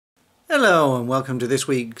Hello and welcome to this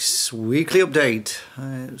week's weekly update.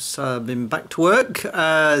 It's been back to work,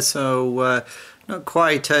 so not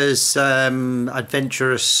quite as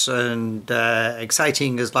adventurous and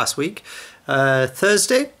exciting as last week.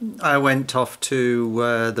 Thursday I went off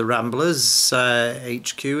to the Ramblers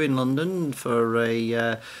HQ in London for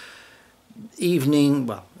a evening,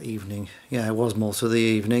 yeah, it was most of the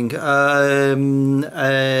evening,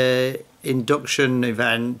 induction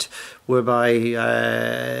event whereby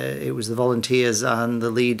it was the volunteers and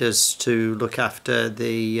the leaders to look after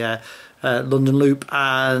the London Loop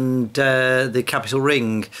and the Capitol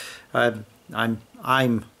Ring. I'm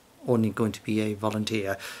only going to be a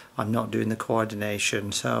volunteer. I'm not doing the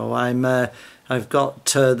coordination, so I've got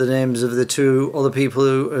the names of the two other people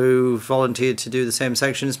who volunteered to do the same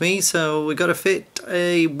section as me, so we've got to fit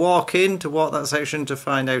a walk in to walk that section to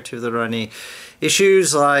find out if there are any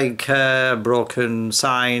issues like broken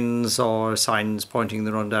signs or signs pointing in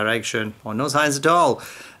the wrong direction or no signs at all,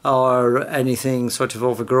 or anything sort of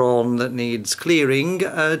overgrown that needs clearing,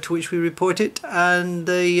 to which we report it, and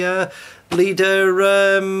the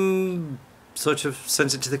leader sort of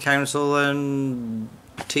sends it to the council and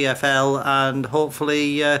TfL and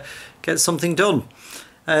hopefully get something done.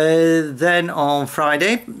 Then on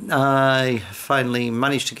Friday I finally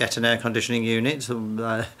managed to get an air conditioning unit,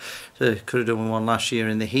 so could have done one last year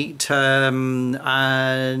in the heat, and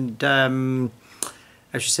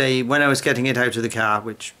I should say, when I was getting it out of the car,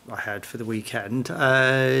 which I had for the weekend,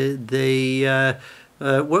 the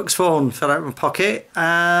works phone fell out of my pocket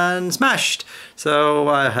and smashed, so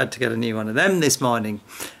I had to get a new one of them this morning.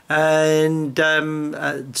 And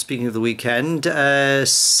speaking of the weekend,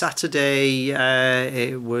 Saturday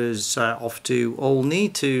it was off to Olney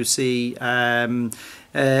to see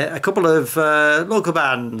a couple of local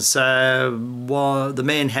bands. The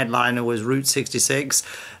main headliner was Route 66,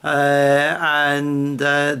 and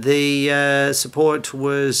the support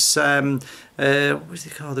was what was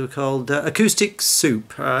it called? They were called Acoustic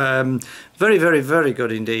Soup. Very, very, very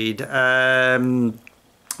good indeed.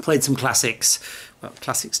 Played some classics. Well,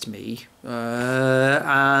 classics to me,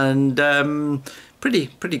 and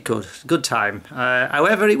pretty good time.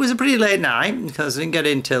 However, it was a pretty late night because I didn't get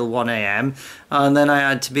in till 1 AM, and then I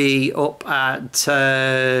had to be up at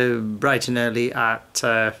bright and early at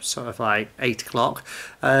sort of like 8 o'clock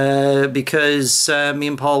because me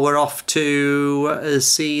and Paul were off to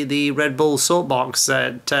see the Red Bull Soapbox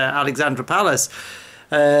at Alexandra Palace.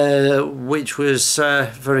 Which was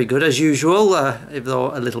very good as usual, even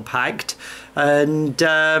though a little packed. And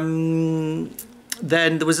then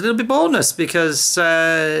there was a little bit bonus because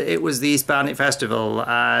it was the East Barnet Festival,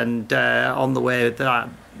 and on the way to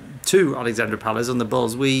Alexandra Palace on the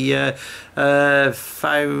bus we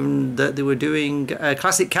found that they were doing a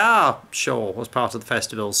classic car show as part of the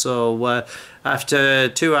festival. So after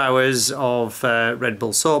 2 hours of Red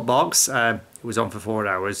Bull Soapbox, it was on for 4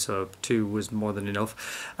 hours, so 2 was more than enough.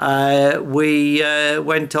 We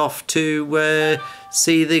went off to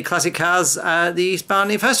see the classic cars at the East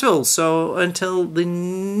Barnet Festival. So until the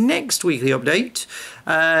next weekly update,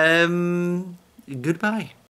 goodbye.